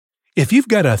If you've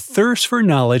got a thirst for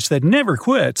knowledge that never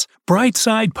quits,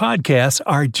 Brightside Podcasts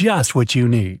are just what you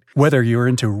need. Whether you're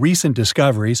into recent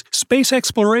discoveries, space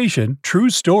exploration, true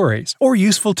stories, or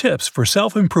useful tips for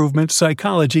self-improvement,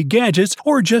 psychology, gadgets,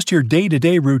 or just your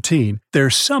day-to-day routine,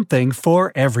 there's something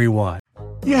for everyone.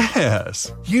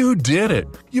 Yes, you did it.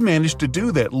 You managed to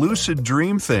do that lucid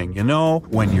dream thing,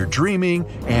 when you're dreaming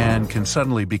and can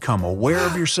suddenly become aware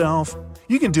of yourself.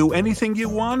 You can do anything you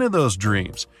want in those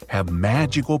dreams, have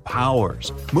magical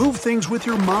powers, move things with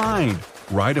your mind,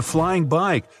 ride a flying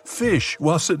bike, fish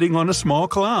while sitting on a small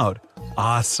cloud.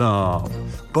 Awesome.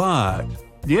 But,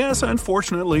 yes,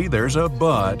 unfortunately, there's a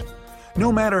but.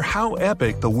 No matter how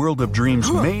epic the world of dreams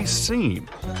may seem,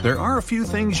 there are a few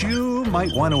things you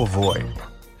might want to avoid.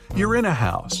 You're in a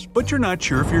house, but you're not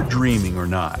sure if you're dreaming or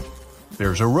not.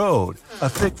 There's a road, a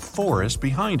thick forest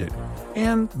behind it,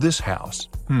 and this house.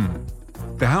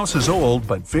 The house is old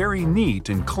but very neat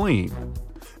and clean.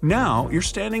 Now you're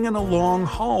standing in a long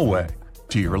hallway.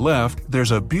 To your left, there's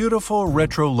a beautiful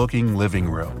retro-looking living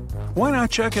room. Why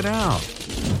not check it out?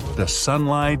 The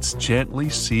sunlight's gently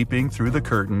seeping through the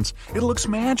curtains. It looks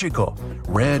magical.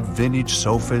 Red vintage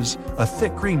sofas, a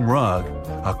thick green rug,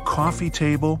 a coffee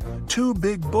table, 2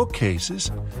 big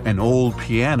bookcases, an old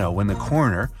piano in the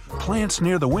corner, plants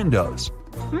near the windows.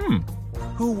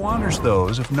 Who waters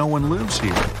those if no one lives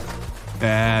here?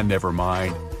 Never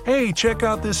mind. Hey, check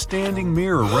out this standing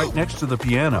mirror right next to the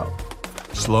piano.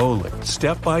 Slowly,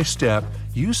 step by step,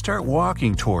 you start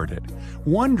walking toward it,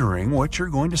 wondering what you're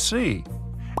going to see.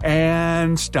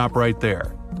 And stop right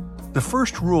there. The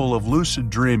first rule of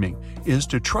lucid dreaming is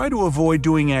to try to avoid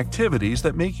doing activities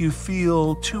that make you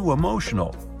feel too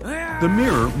emotional. The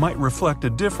mirror might reflect a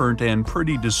different and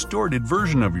pretty distorted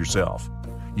version of yourself.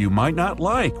 You might not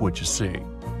like what you see.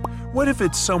 What if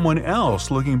it's someone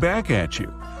else looking back at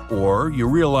you? Or you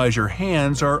realize your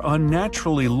hands are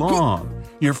unnaturally long,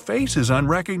 your face is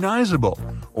unrecognizable,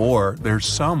 or there's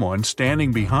someone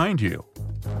standing behind you.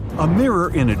 A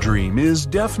mirror in a dream is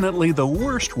definitely the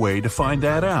worst way to find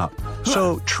that out,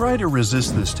 so try to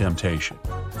resist this temptation.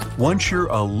 Once you're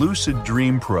a lucid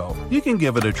dream pro, you can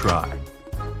give it a try.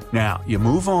 Now, you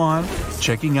move on,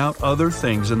 checking out other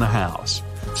things in the house.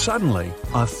 Suddenly,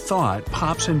 a thought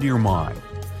pops into your mind.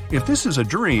 If this is a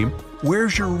dream,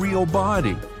 where's your real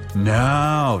body?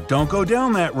 No, don't go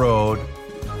down that road.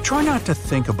 Try not to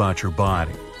think about your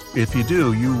body. If you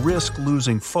do, you risk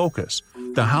losing focus.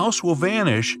 The house will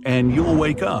vanish and you'll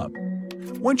wake up.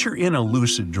 Once you're in a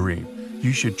lucid dream,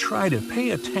 you should try to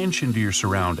pay attention to your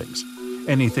surroundings.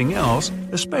 Anything else,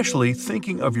 especially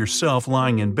thinking of yourself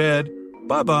lying in bed,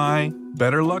 bye-bye,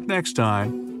 better luck next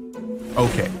time.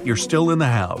 Okay, you're still in the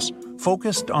house,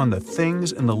 focused on the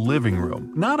things in the living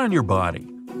room, not on your body.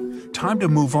 Time to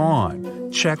move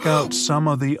on. Check out some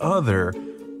of the other...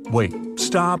 Wait,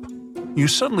 stop. You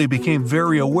suddenly became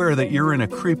very aware that you're in a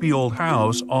creepy old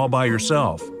house all by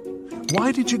yourself.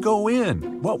 Why did you go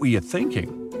in? What were you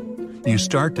thinking? You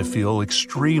start to feel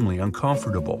extremely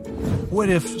uncomfortable. What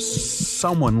if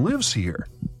someone lives here?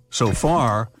 So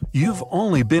far, you've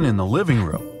only been in the living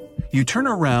room. You turn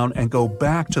around and go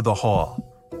back to the hall.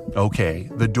 Okay,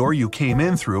 the door you came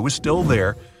in through is still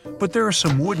there, but there are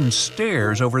some wooden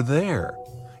stairs over there.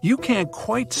 You can't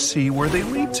quite see where they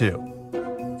lead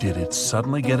to. Did it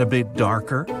suddenly get a bit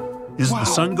darker? Is the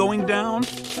sun going down?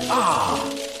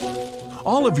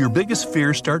 All of your biggest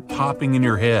fears start popping in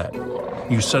your head.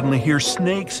 You suddenly hear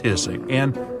snakes hissing,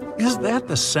 and is that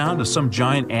the sound of some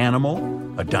giant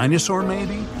animal? A dinosaur,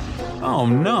 maybe? Oh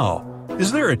no!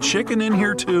 Is there a chicken in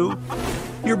here too?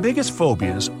 Your biggest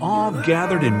phobias all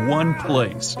gathered in one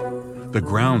place. The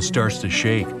ground starts to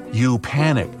shake. You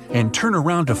panic and turn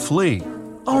around to flee.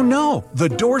 Oh no! The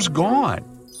door's gone!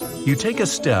 You take a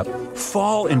step,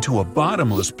 fall into a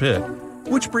bottomless pit,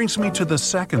 which brings me to the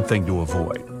second thing to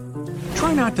avoid.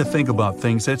 Try not to think about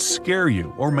things that scare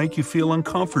you or make you feel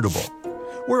uncomfortable.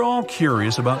 We're all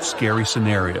curious about scary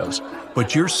scenarios,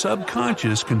 but your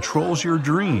subconscious controls your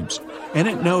dreams, and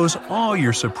it knows all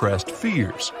your suppressed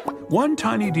fears. One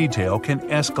tiny detail can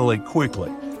escalate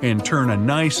quickly and turn a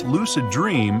nice lucid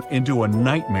dream into a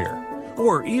nightmare,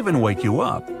 or even wake you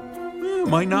up. It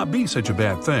might not be such a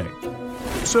bad thing.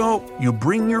 So, you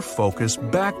bring your focus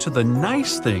back to the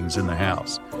nice things in the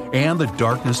house, and the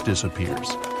darkness disappears.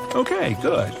 Okay,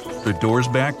 good. The door's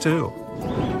back too.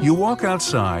 You walk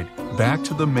outside, back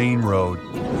to the main road.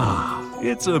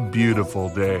 It's a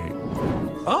beautiful day.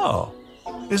 Oh,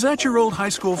 is that your old high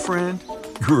school friend?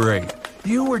 Great.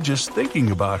 You were just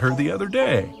thinking about her the other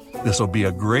day. This'll be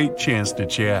a great chance to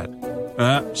chat.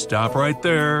 Stop right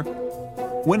there.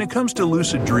 When it comes to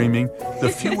lucid dreaming, the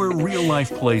fewer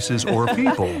real-life places or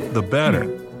people, the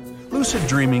better. lucid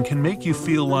dreaming can make you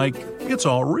feel like it's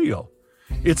all real.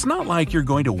 It's not like you're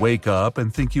going to wake up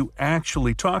and think you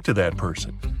actually talked to that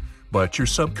person, but your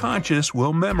subconscious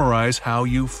will memorize how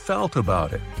you felt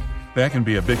about it. That can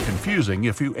be a bit confusing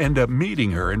if you end up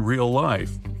meeting her in real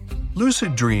life.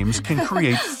 Lucid dreams can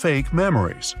create fake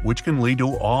memories, which can lead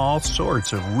to all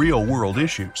sorts of real-world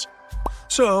issues.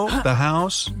 So, the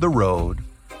house, the road,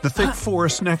 the thick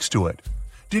forest next to it.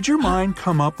 Did your mind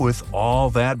come up with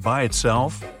all that by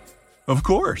itself? Of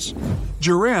course.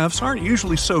 Giraffes aren't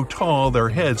usually so tall their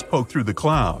heads poke through the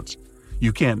clouds.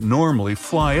 You can't normally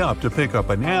fly up to pick up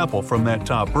an apple from that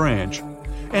top branch.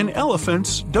 And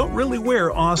elephants don't really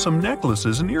wear awesome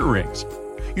necklaces and earrings.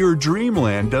 Your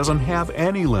dreamland doesn't have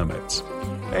any limits.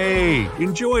 Hey,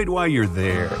 enjoy it while you're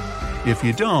there. If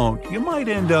you don't, you might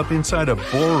end up inside a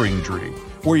boring dream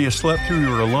where you slept through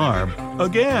your alarm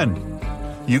again.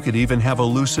 You could even have a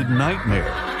lucid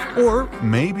nightmare. Or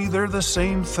maybe they're the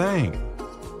same thing.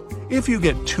 If you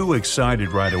get too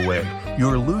excited right away,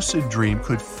 your lucid dream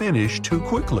could finish too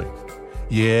quickly.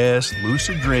 Yes,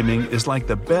 lucid dreaming is like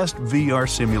the best VR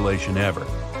simulation ever.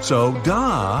 So,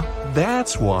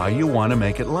 that's why you want to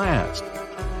make it last.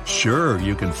 Sure,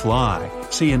 you can fly,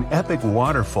 see an epic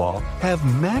waterfall, have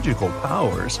magical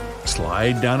powers,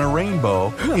 slide down a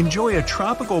rainbow, enjoy a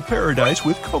tropical paradise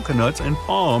with coconuts and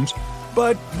palms,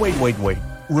 but wait.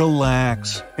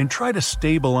 Relax and try to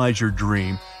stabilize your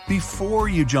dream before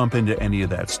you jump into any of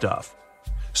that stuff.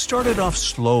 Start it off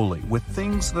slowly with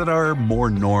things that are more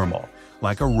normal,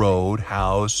 like a road,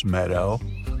 house, meadow.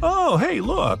 Oh, hey,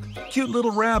 look, cute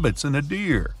little rabbits and a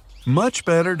deer. Much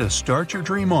better to start your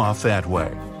dream off that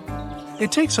way.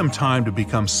 It takes some time to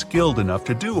become skilled enough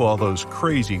to do all those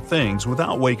crazy things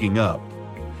without waking up.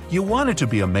 You want it to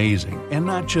be amazing and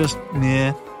not just,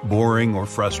 boring or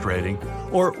frustrating,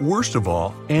 or worst of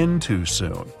all, end too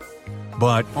soon.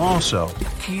 But also,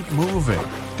 keep moving.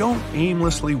 Don't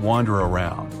aimlessly wander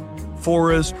around.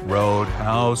 Forest, road,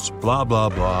 house, blah blah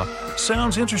blah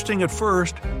sounds interesting at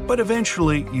first, but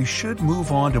eventually you should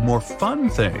move on to more fun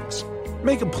things.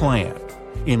 Make a plan.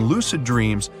 In lucid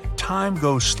dreams, time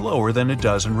goes slower than it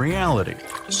does in reality,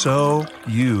 so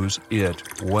use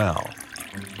it well.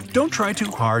 Don't try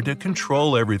too hard to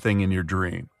control everything in your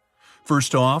dream.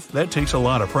 First off, that takes a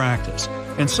lot of practice.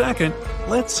 And second,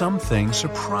 let some things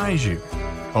surprise you.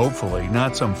 Hopefully,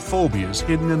 not some phobias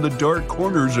hidden in the dark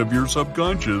corners of your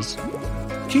subconscious.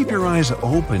 Keep your eyes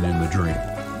open in the dream.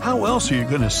 How else are you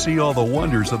going to see all the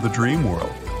wonders of the dream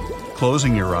world?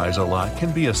 Closing your eyes a lot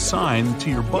can be a sign to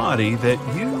your body that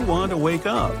you want to wake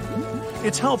up.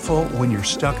 It's helpful when you're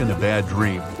stuck in a bad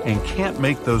dream and can't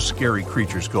make those scary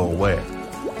creatures go away.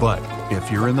 But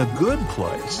if you're in the good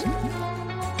place,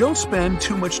 don't spend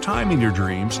too much time in your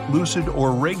dreams, lucid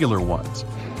or regular ones.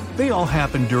 They all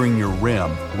happen during your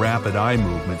REM, rapid eye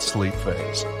movement sleep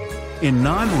phase. In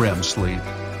non-REM sleep,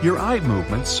 your eye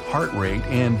movements, heart rate,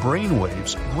 and brain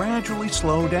waves gradually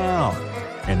slow down.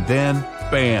 And then,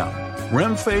 bam,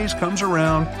 REM phase comes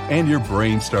around and your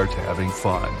brain starts having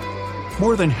fun.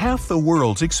 More than half the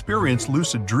world's experience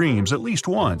lucid dreams at least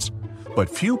once, but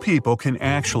few people can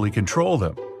actually control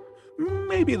them.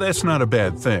 Maybe that's not a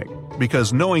bad thing,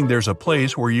 because knowing there's a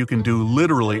place where you can do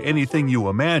literally anything you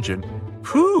imagine,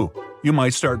 you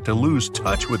might start to lose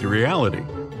touch with reality.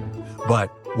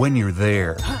 But when you're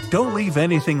there, don't leave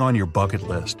anything on your bucket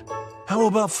list. How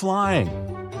about flying?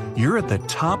 You're at the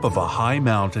top of a high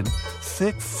mountain,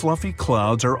 thick, fluffy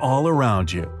clouds are all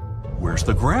around you. Where's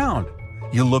the ground?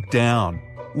 You look down.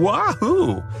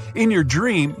 Wahoo! In your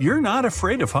dream, you're not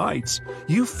afraid of heights.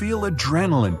 You feel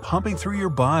adrenaline pumping through your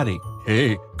body.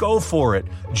 Hey, go for it.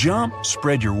 Jump,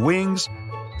 spread your wings.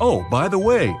 Oh, by the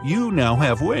way, you now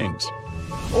have wings.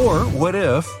 Or what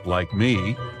if, like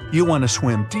me, you want to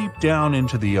swim deep down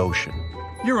into the ocean?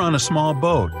 You're on a small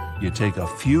boat. You take a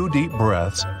few deep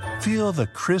breaths, feel the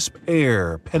crisp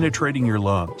air penetrating your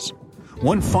lungs.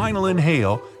 One final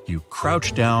inhale, you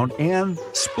crouch down and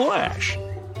splash.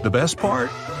 The best part?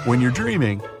 When you're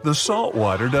dreaming, the salt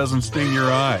water doesn't sting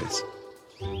your eyes.